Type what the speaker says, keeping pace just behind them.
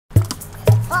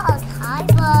bug. Hi,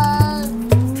 bug.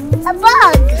 A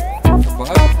bug.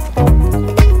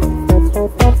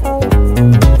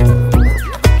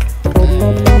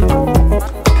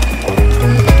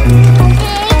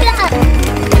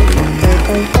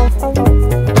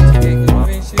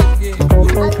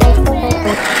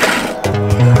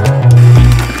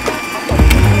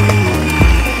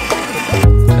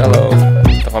 Hello,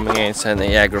 ito kami ngayon sa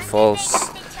Niagara Falls.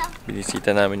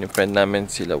 Binisita namin yung friend namin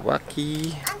sila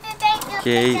Waki,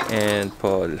 Kay, and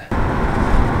Paul.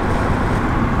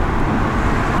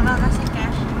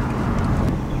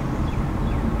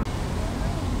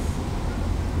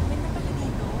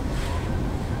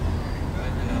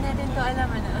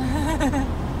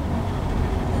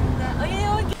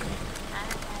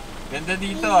 Ganda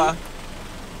dito ah.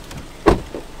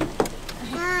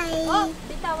 Hi. Oh,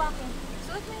 Tita Waki.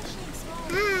 Suot mo yung shoes mo.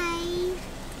 Hi.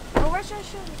 Oh, where's your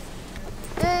shoes?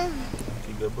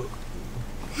 Tigabo.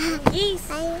 Yes.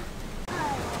 Hi.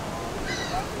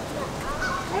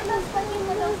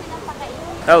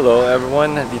 Hello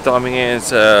everyone, dito kami ngayon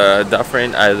sa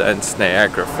Dufferin Islands,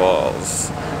 Niagara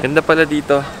Falls. Ganda pala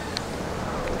dito.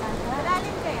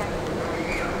 Malalim kaya?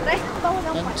 Right, bawa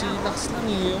lang Ang pala. chillax lang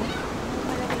yun.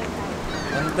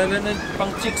 Ang dala ng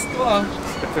pang chicks to ah.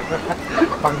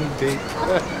 Pang date.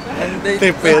 Ang date.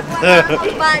 Tipid.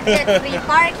 Budget free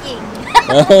parking.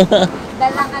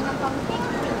 Dala ka ng pang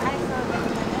picnic. Ay, so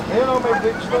Ayun o, may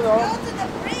bridge doon o. go to the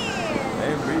bridge.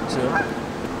 Ay, bridge oh.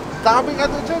 Daming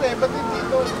ano dyan eh, ba't hindi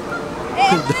dito?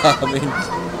 Ang daming.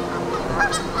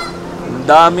 Ang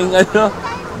daming ano.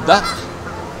 Duck.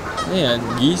 Ano yan?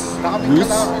 Geese? Daming Goose?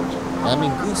 kalawan.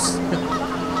 Daming goose.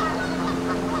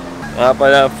 Nga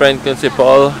pala, friend ko si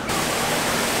Paul.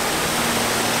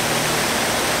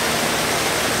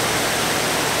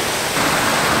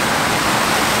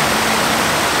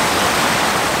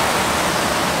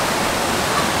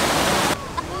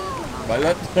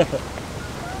 Balot.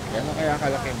 Gano'n kaya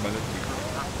kalaki yung balot dito?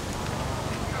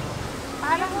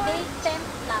 Parang day tent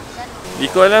lang. Di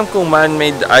ko alam kung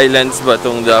man-made islands ba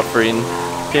itong Dufferin.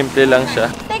 Simple lang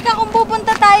siya. Teka, kung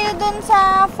pupunta tayo dun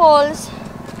sa falls,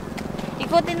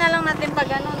 ikutin na lang natin pag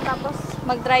ganun, tapos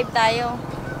mag-drive tayo.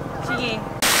 Sige.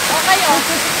 Okay o.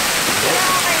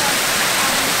 Okay o.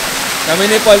 Kami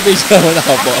ni Paul Bigla mo na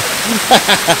po.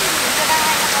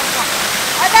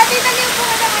 O, dati naliw ko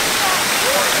ka naman siya.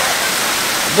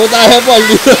 Buta tayo Paul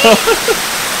dito.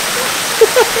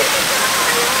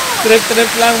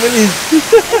 Trip lang bilis.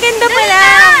 Ang ganda pala.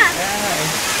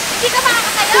 Hindi ka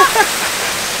makakatayo.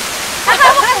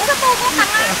 Nakawak ka sa tubo ka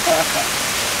nga.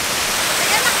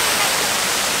 Kaya nakita yun.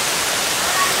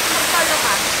 Maraming mag-follow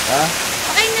ka. Ha?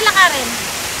 Okay nila ka rin.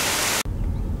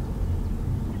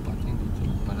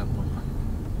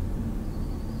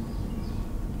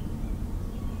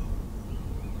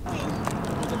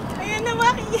 Ayan na,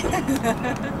 Maki.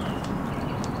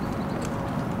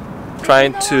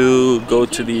 Trying to go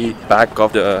to the back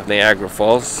of the Niagara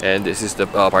Falls, and this is the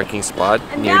parking spot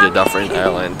near the Dufferin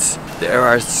Islands. There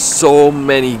are so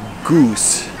many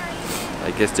goose.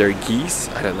 I guess they're geese.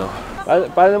 I don't know.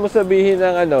 Paano mo sabihin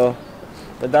ng ano,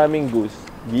 madaming goose?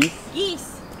 Geese?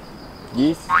 Geese.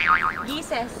 Geese?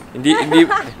 Geeses.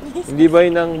 Hindi ba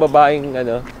yun ang babaeng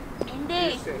ano?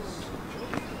 Hindi.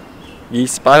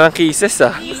 Geese? Parang kisses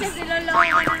ah. Geeses,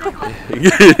 niloloko.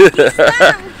 Geeses.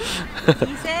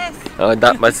 Oh,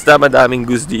 basta madaming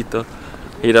goose dito.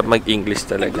 Hirap mag-English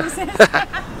talaga.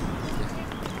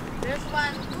 There's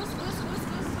one. Goose, goose, goose,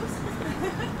 goose, goose.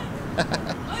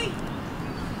 Uy!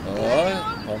 Oh,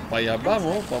 pampayabang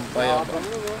oh, pampayabang.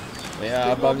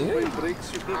 Mayabang yun.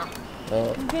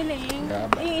 Oh. Ang galing.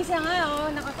 Yung isa nga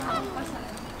oh, nakatakang pa sa...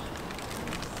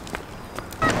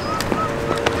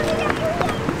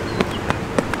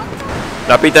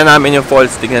 Lapitan namin yung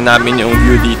falls, tingnan namin yung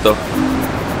view dito.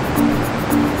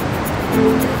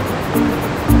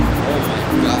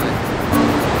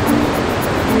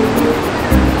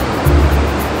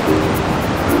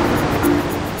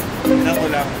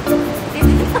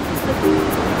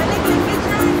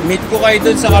 I-meet ko kayo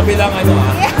dun sa kabilang ano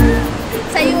ah.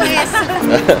 Sa US.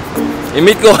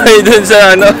 I-meet ko kayo dun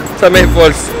sa ano, sa may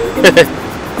falls.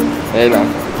 Ayun lang.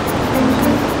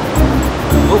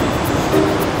 Oh.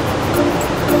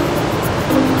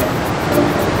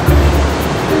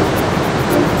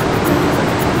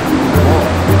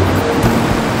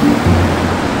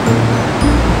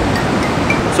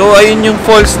 So ayun yung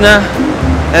falls na.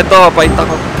 Eto, paita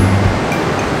ko.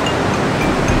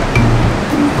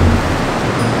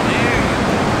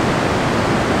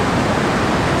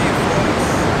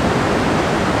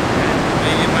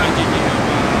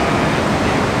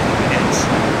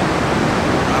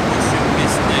 Tapos yung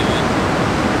mist na yun,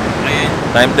 ayan,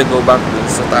 Time to go back dun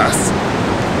sa taas.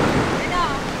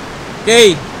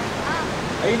 Okay.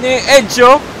 Ayun na yung edge,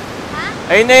 oh.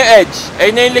 Ayun na yung edge.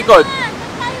 Ayun na yung likod.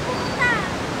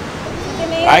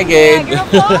 Hi, Gabe.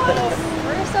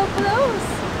 We're so close.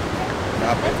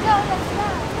 Let's go, let's go.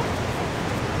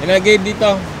 Ayun na, Gabe,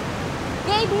 dito.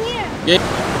 Gabe, here. Gabe.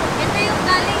 Ito yung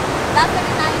galing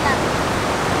Dufferin Island.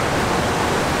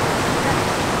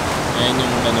 Ayun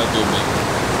yung ano, tubig.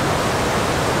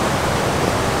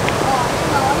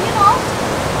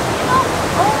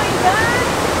 Oh my God! Oh, ayun na.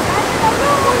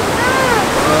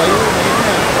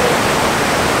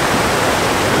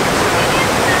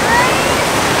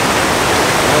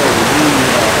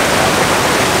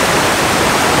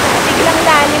 Biglang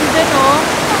lalim dun, oh.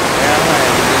 Kaya nga,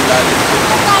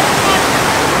 biglang lalim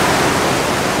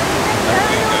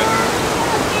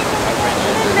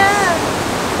dun.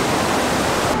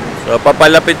 So,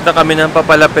 papalapit na kami ng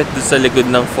papalapit doon sa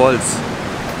likod ng falls.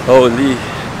 Holy.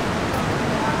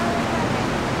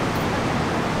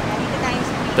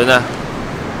 Ito na.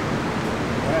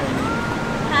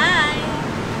 Hi!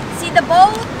 See the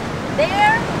boat?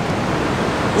 There?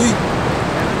 Uy!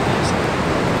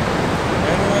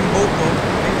 Meron ang boat, oh.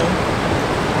 Ito.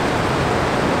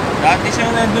 Dati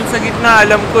siyang nandun sa gitna,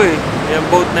 alam ko eh. Yung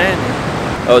boat na yan eh.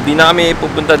 Oh, di na kami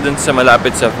pupunta dun sa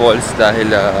malapit sa falls dahil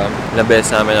ilang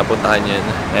beses namin napuntahan yun.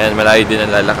 And malayo din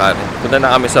ang lalakarin. Punta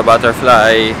na kami sa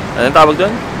butterfly. Anong tawag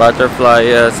dun?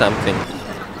 Butterfly something.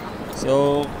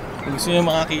 So, kung gusto nyo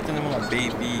makakita ng mga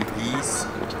baby geese,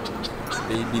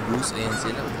 baby goose, ayan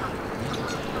sila.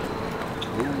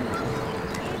 Ooh.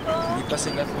 Hindi pa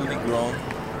sila fully grown.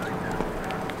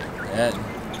 Ayan.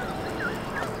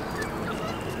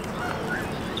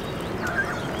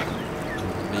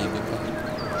 Baby pa.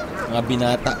 Mga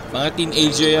binata. Mga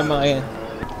teenager yung mga yan.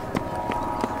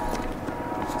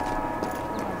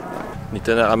 Dito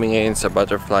na kami ngayon sa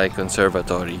Butterfly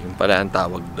Conservatory. Yung pala ang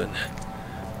tawag dun.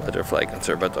 Butterfly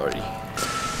Conservatory.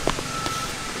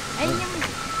 Ayun yung...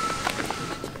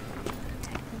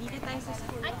 Dito tayo sa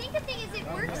school. I think the thing is it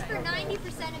works for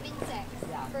 90% of insects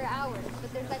for hours,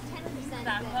 but there's like 10%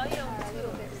 that are a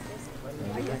little bit resistant.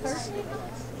 Are you thirsty?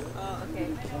 Oh, okay.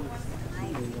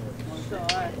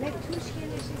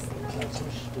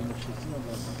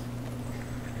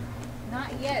 Not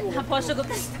yet.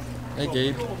 Hey,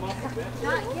 Gabe.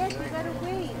 Not yet. We gotta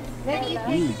wait.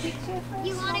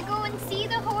 You want to go and see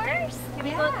the horse?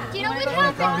 Yeah. Do you know what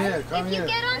happens? If you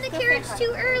get on the carriage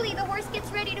too early, the horse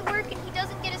gets ready to work and he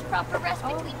doesn't get his proper rest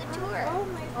between the tour.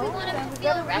 We want him to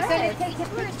feel rested between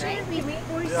tours, right?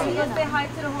 So you say hi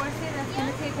to the horsey that's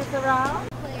gonna take us around?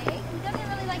 He doesn't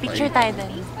really like Picture tayo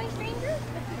dun. He's by strangers.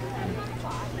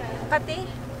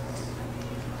 Pati.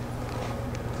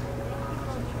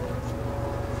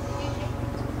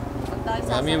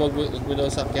 Mami, wag mo daw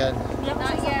sakyan.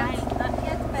 Not yet. Not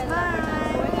yet, Bella.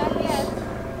 We're not yet.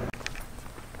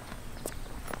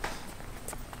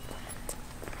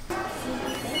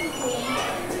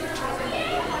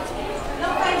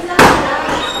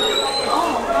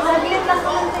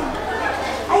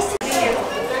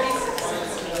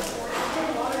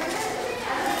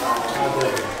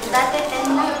 Dati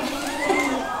 10 na.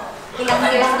 Ilang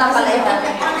years na pala yun.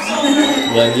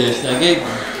 Ilang years na, Gabe?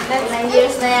 9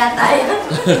 years na yata yun.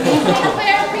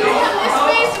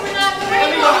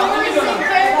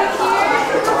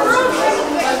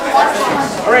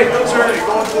 Alright, those are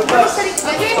going to the bus.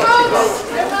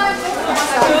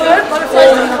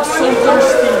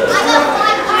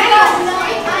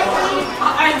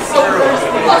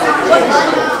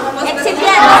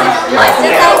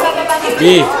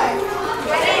 B.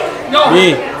 No!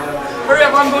 B. Hurry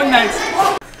up, I'm going next.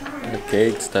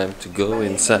 Okay, it's time to go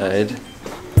inside.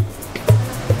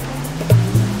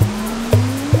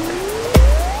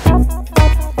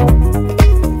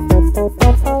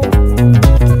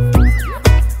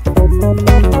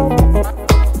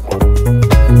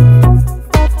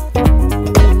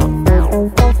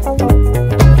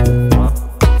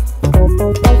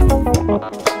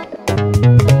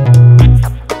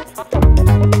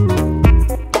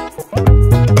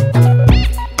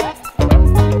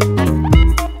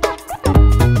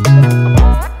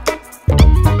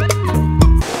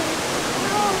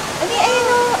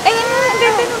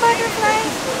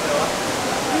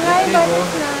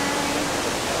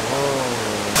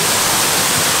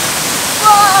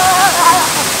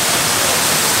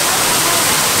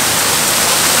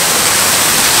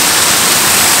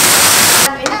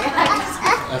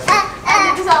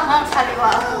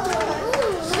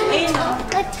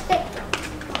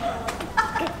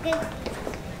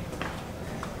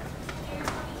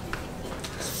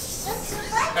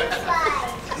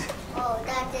 Oh,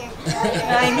 that's it.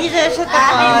 Hindi siya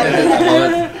takot.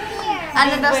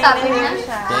 Ano daw sabi niya?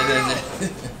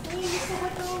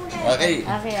 Okay.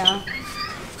 Okay,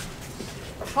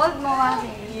 hold mo,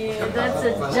 Waki. That's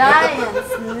a giant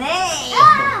snake.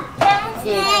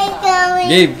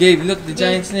 Gabe, look, the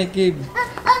giant snake, Gabe.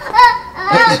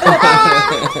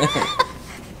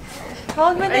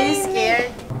 Hold mo. Are you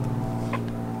scared?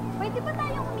 Pwede ba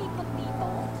tayong umikot dito?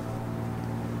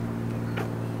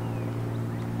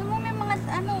 Alam mo, may mga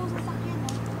sasakyan,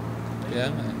 no? Kaya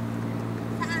nga.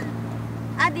 Saan?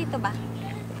 Dito ba?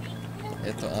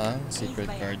 Ito ang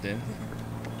secret garden.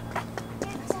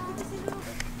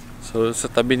 So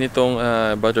sa tabi nitong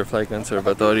Butterfly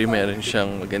Conservatory, meron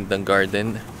siyang magandang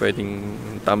garden. Pwedeng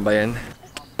tambayan.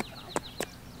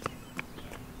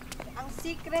 Ang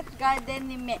secret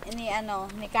garden ni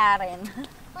Karen.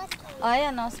 Oh,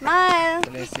 ayan, smile.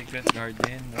 Ito na yung secret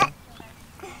garden, no?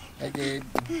 Hi, Gabe.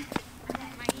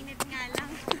 Mainit nga lang.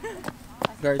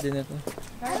 Garden ito.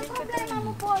 Ano problema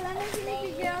mo, Paul? Ano yung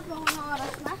sinipigyan mo ng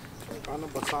oras na? Ano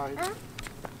basahin?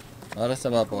 Oras na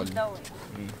ba, Paul?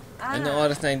 Anong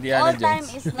oras na All Indiana time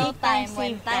Jones? is no time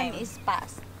when time is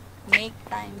past. Make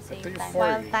time, save time.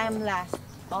 While time lasts,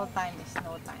 all time is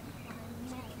no time.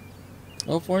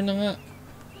 Oh, 4 na nga.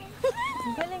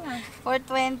 Ang galing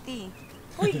 4:20.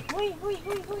 Uy!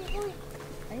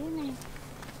 Ayun eh.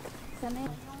 Sana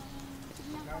yun.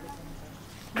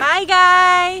 Bye,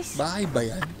 guys! Bahay ba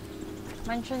yan?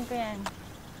 Mansion ko yan.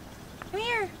 Come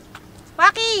here!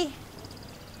 Waki!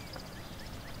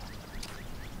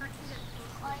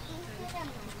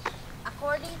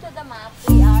 According to the map,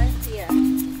 we are here.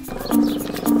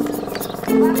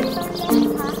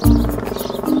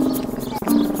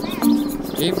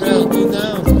 Gabriel, go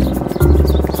down.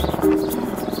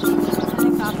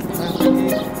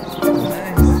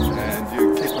 And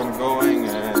you keep on going,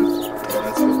 and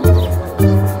that's what we're doing.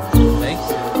 Thanks.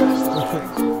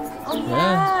 Oh,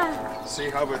 yeah. See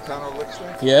how the tunnel looks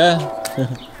like? Yeah.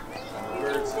 And the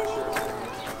birds and shit.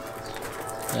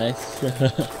 Nice.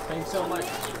 Thanks so much.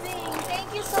 Amazing.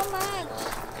 Thank you so much.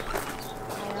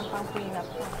 Mayroon pang prenup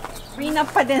pa. Prenup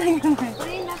pa din.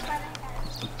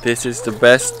 This is the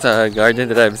best garden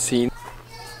that I've seen.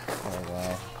 Oh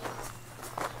wow.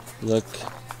 Look.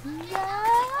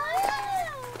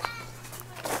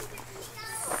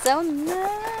 So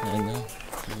nice. I know.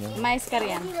 Mais ka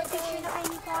riyan.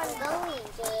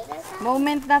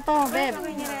 Moment na to, babe.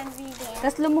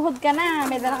 Tapos lumuhod ka na.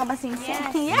 May dala ka ba singsing?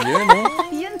 Yeah. Yun, no?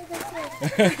 Yun.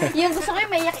 Yung gusto ko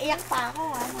yung may iyak-iyak pa ako.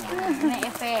 May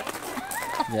effect.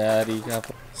 Yari ka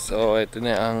po. So, ito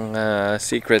na ang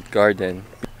secret garden.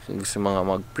 Kung gusto mga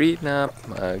mag-prenup,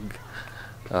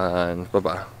 ano pa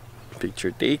ba?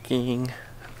 Picture taking.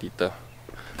 Dito.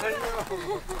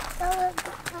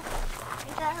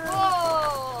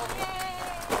 Oh!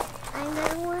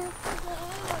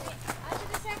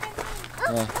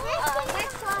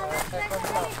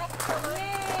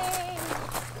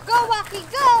 Go, Waki,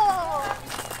 go!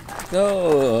 Go!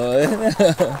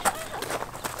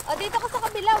 O, dito ka sa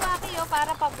kabila, Waki,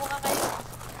 para pabuka kayo.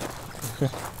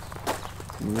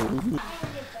 Go.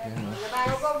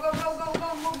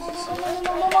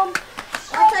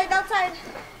 Outside.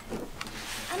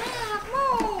 Anak,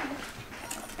 move!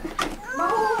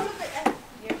 Mahulog ka.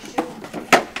 Your shoe.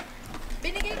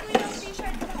 Binigay ko yung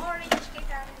t-shirt ng orange kay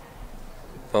Karen.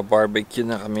 Pa-barbecue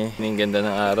na kami. Ang ganda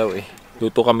ng araw eh.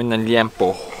 Luto kami ng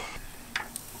liempo.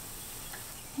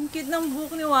 Ang cute ng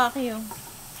buhok ni Waki,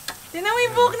 Tingnan mo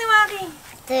yung buhok ni Waki.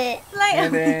 Fly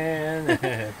away.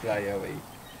 Fly away.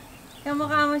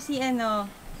 Kamukha mo si ano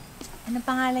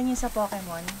pangalan niyo sa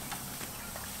Pokemon?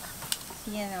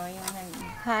 Si yung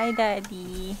Hi,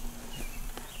 Daddy.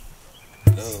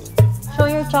 Oh. Show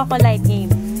your chocolate, Gabe.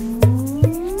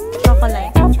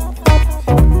 Chocolate.